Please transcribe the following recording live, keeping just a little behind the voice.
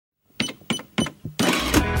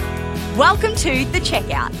Welcome to The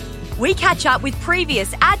Checkout. We catch up with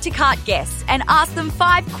previous Add to Cart guests and ask them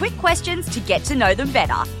 5 quick questions to get to know them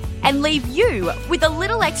better and leave you with a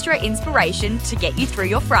little extra inspiration to get you through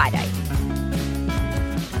your Friday.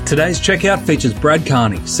 Today's Checkout features Brad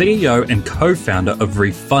Carney, CEO and co-founder of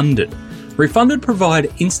Refunded. Refunded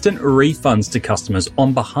provide instant refunds to customers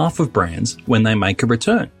on behalf of brands when they make a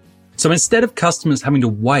return. So instead of customers having to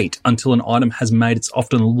wait until an item has made its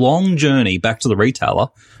often long journey back to the retailer,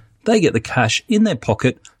 they get the cash in their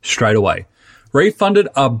pocket straight away. Refunded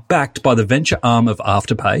are backed by the venture arm of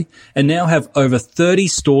Afterpay and now have over 30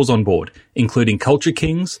 stores on board, including Culture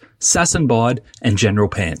Kings, Sass & Bide and General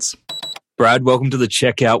Pants. Brad, welcome to The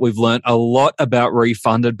Checkout. We've learned a lot about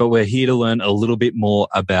Refunded, but we're here to learn a little bit more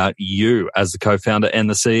about you as the co-founder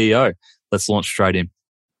and the CEO. Let's launch straight in.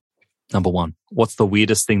 Number 1, what's the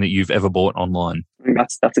weirdest thing that you've ever bought online?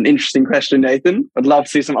 That's an interesting question, Nathan. I'd love to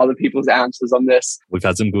see some other people's answers on this. We've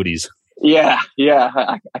had some goodies. Yeah.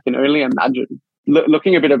 I can only imagine.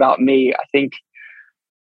 Looking a bit about me, I think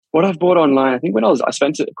what I've bought online, I think I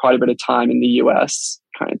spent quite a bit of time in the US,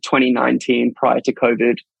 kind of 2019 prior to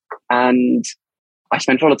COVID. And I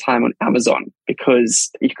spent a lot of time on Amazon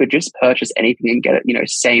because you could just purchase anything and get it,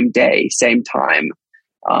 same day, same time.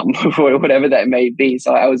 Whatever that may be.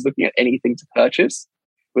 So I was looking at anything to purchase,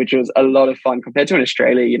 which was a lot of fun compared to in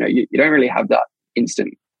Australia. You don't really have that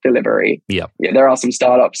instant delivery. Yeah, there are some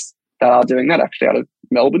startups that are doing that actually out of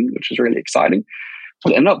Melbourne, which is really exciting.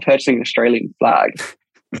 But I'm not purchasing an Australian flag.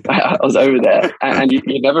 I was over there and you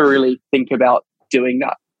never really think about doing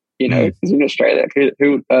that, because in Australia,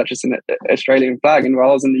 who would purchase an Australian flag? And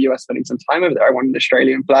while I was in the US spending some time over there, I wanted an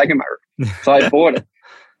Australian flag in my room. So I bought it.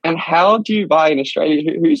 And how do you buy an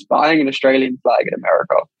Australian? Who's buying an Australian flag in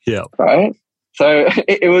America? Yeah. Right. So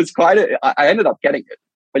it was I ended up getting it,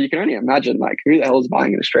 but you can only imagine who the hell is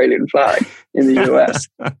buying an Australian flag in the US?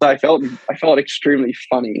 So I felt extremely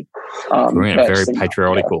funny. Very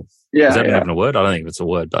patriotical. Yeah. Is that even a word? I don't think it's a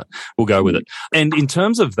word, but we'll go with it. And in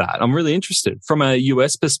terms of that, I'm really interested. From a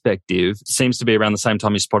US perspective, it seems to be around the same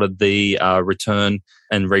time you spotted the return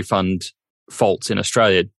and refund faults in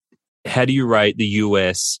Australia. How do you rate the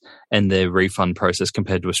US and their refund process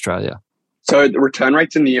compared to Australia? So the return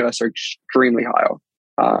rates in the US are extremely higher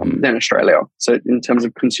than Australia. So in terms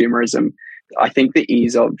of consumerism, I think I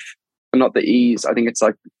think it's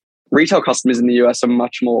retail customers in the US are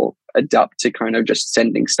much more adept to kind of just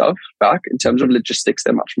sending stuff back. In terms of logistics,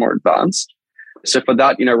 they're much more advanced. So for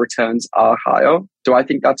that, returns are higher. Do I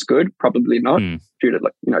think that's good? Probably not due to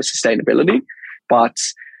sustainability, but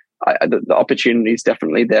the opportunity is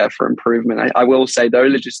definitely there for improvement. I will say, though,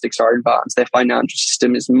 logistics are advanced. Their financial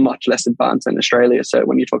system is much less advanced than Australia. So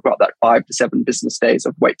when you talk about that 5 to 7 business days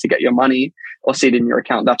of wait to get your money or see it in your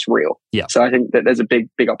account, that's real. Yeah. So I think that there's a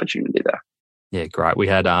big opportunity there. Yeah, great. We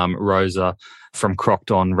had Rosa from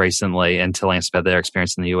Crocked on recently and telling us about their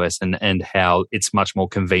experience in the US and how it's much more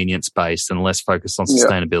convenience-based and less focused on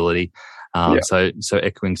sustainability. So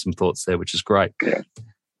echoing some thoughts there, which is great. Yeah.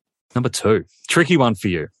 Number 2, tricky one for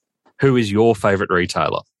you. Who is your favourite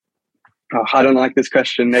retailer? Oh, I don't like this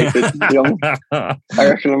question, Nathan. I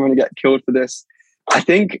reckon I'm going to get killed for this. I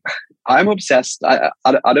think I'm obsessed. I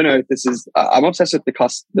don't know if this is. I'm obsessed with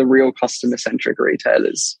the real customer-centric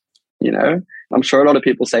retailers. I'm sure a lot of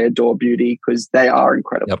people say Adore Beauty because they are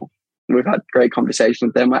incredible. Yep. We've had great conversations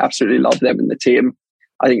with them. I absolutely love them and the team.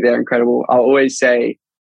 I think they're incredible. I'll always say,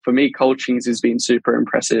 for me, Culture Kings has been super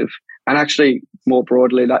impressive. And actually, more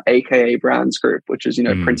broadly, that AKA Brands Group, which is,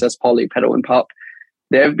 Princess Polly, Petal and Pup,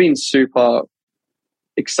 they've been super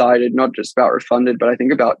excited, not just about Refunded, but I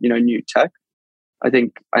think about, new tech. I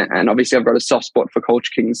think, and obviously I've got a soft spot for Culture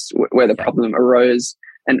Kings where the problem arose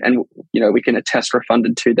and, we can attest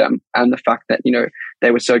Refunded to them. And the fact that, they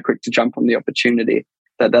were so quick to jump on the opportunity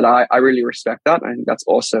that I really respect that. I think that's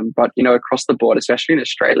awesome. But, across the board, especially in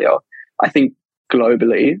Australia, I think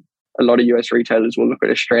globally, a lot of US retailers will look at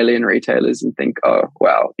Australian retailers and think, oh,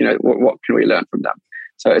 wow, what can we learn from them?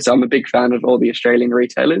 So I'm a big fan of all the Australian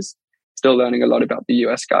retailers, still learning a lot about the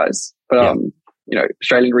US guys. But,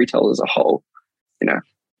 Australian retail as a whole,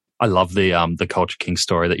 I love the Culture King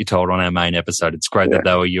story that you told on our main episode. It's great that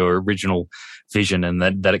they were your original vision and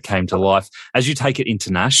that it came to life. As you take it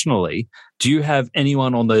internationally, do you have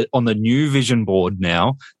anyone on the new vision board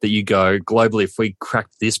now that you go globally, if we crack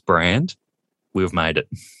this brand, we've made it?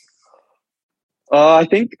 I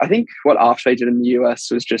think what Afterpay did in the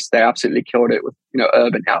US was just they absolutely killed it with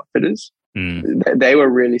Urban Outfitters. They were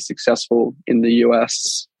really successful in the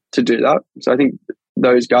US to do that. So I think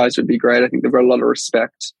those guys would be great. I think they've got a lot of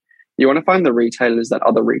respect. You want to find the retailers that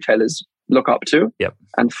other retailers look up to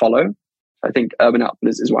and follow. I think Urban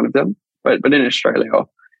Outfitters is one of them. But in Australia,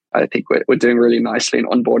 I think we're doing really nicely in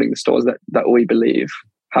onboarding the stores that we believe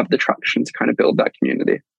have the traction to kind of build that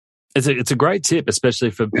community. It's a great tip,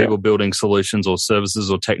 especially for people building solutions or services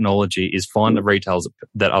or technology, is find the retailers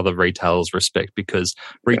that other retailers respect, because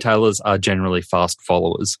retailers are generally fast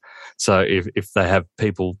followers. So if they have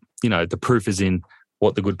people, the proof is in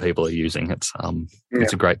what the good people are using. It's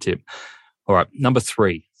a great tip. All right, number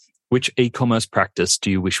 3, which e-commerce practice do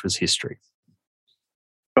you wish was history?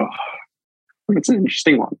 Oh, it's an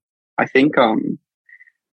interesting one. I think that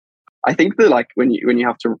like when you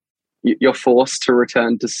have to, you're forced to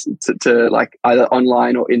return to like either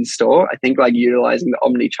online or in store. I think like utilizing the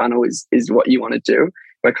omni-channel is what you want to do,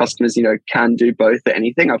 where customers, can do both or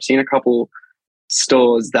anything. I've seen a couple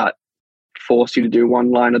stores that force you to do one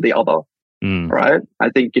line or the other, right? I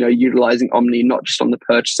think, utilizing omni, not just on the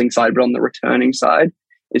purchasing side, but on the returning side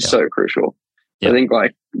is so crucial. I think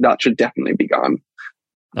like that should definitely be gone.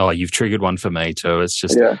 Oh, you've triggered one for me too. It's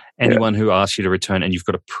just anyone who asks you to return and you've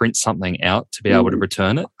got to print something out to be able to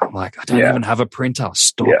return it. I'm like, I don't even have a printer.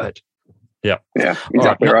 Stop it. Yeah. Yeah,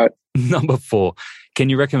 exactly right. Number 4, can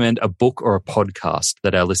you recommend a book or a podcast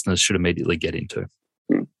that our listeners should immediately get into?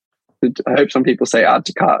 I hope some people say add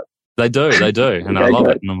to cart. They do. And I love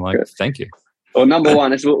it. And I'm like, thank you. Well, number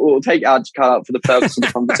 1 is we'll take add to cart for the purpose of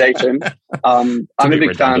the conversation. I'm a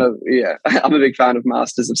big fan of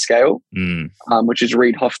Masters of Scale, which is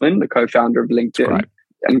Reid Hoffman, the co-founder of LinkedIn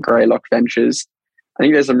and Greylock Ventures. I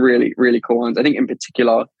think there's some really, really cool ones. I think in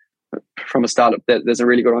particular from a startup, there's a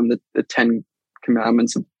really good one, the 10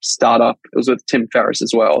 Commandments of Startup. It was with Tim Ferriss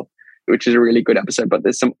as well, which is a really good episode. But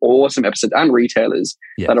there's some awesome episodes and retailers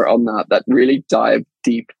that are on that really dive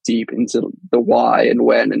deep into the why and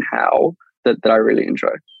when and how that I really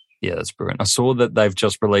enjoy. Yeah, that's brilliant. I saw that they've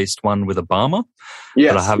just released one with Obama.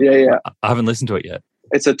 Yes, I haven't listened to it yet.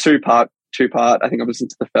 It's a two-part. I think I've listened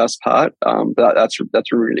to the first part, but that's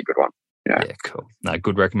a really good one. Yeah, cool. No,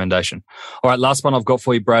 good recommendation. All right, last one I've got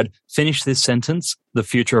for you, Brad. Finish this sentence. The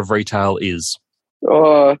future of retail is?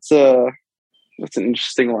 Oh, that's an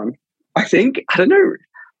interesting one. I don't know.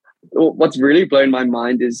 What's really blown my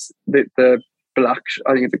mind is the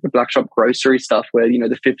Black Shop grocery stuff, where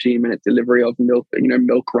the 15-minute delivery of milk,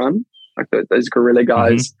 Milk Run, like those guerrilla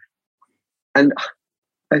guys. And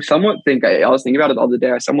I somewhat think, I was thinking about it the other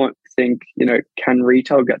day, I somewhat think, can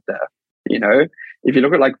retail get there? If you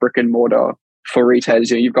look at like brick and mortar for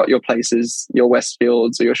retailers, you've got your places, your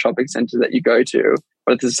Westfields or your shopping centers that you go to,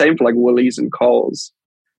 but it's the same for like Woolies and Coles.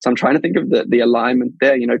 So I'm trying to think of the alignment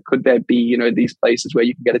there. Could there be, these places where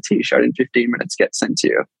you can get a t-shirt in 15 minutes, get sent to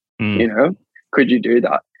you? Could you do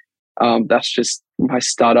that? That's just my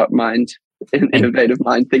startup mind, innovative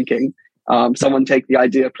mind thinking. Someone take the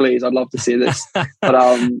idea, please. I'd love to see this. But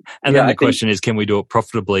then the question is, can we do it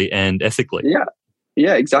profitably and ethically?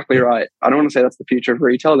 Yeah, exactly right. I don't want to say that's the future of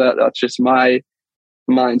retail. That's just my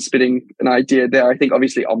mind spitting an idea there. I think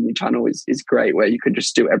obviously omnichannel is great, where you could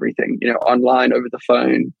just do everything, online, over the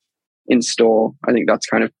phone, in store. I think that's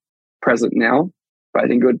kind of present now. But I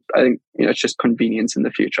think it's just convenience in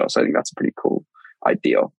the future. So I think that's a pretty cool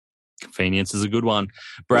idea. Convenience is a good one.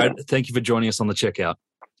 Brad, thank you for joining us on the Checkout.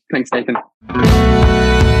 Thanks, Nathan.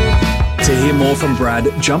 To hear more from Brad,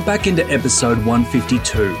 jump back into episode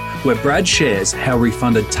 152, where Brad shares how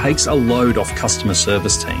Refunded takes a load off customer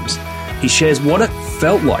service teams. He shares what it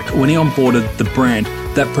felt like when he onboarded the brand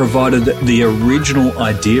that provided the original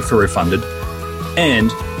idea for Refunded,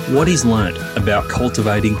 and what he's learned about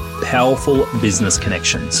cultivating powerful business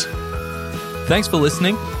connections. Thanks for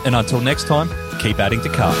listening, and until next time, keep adding to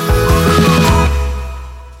cart.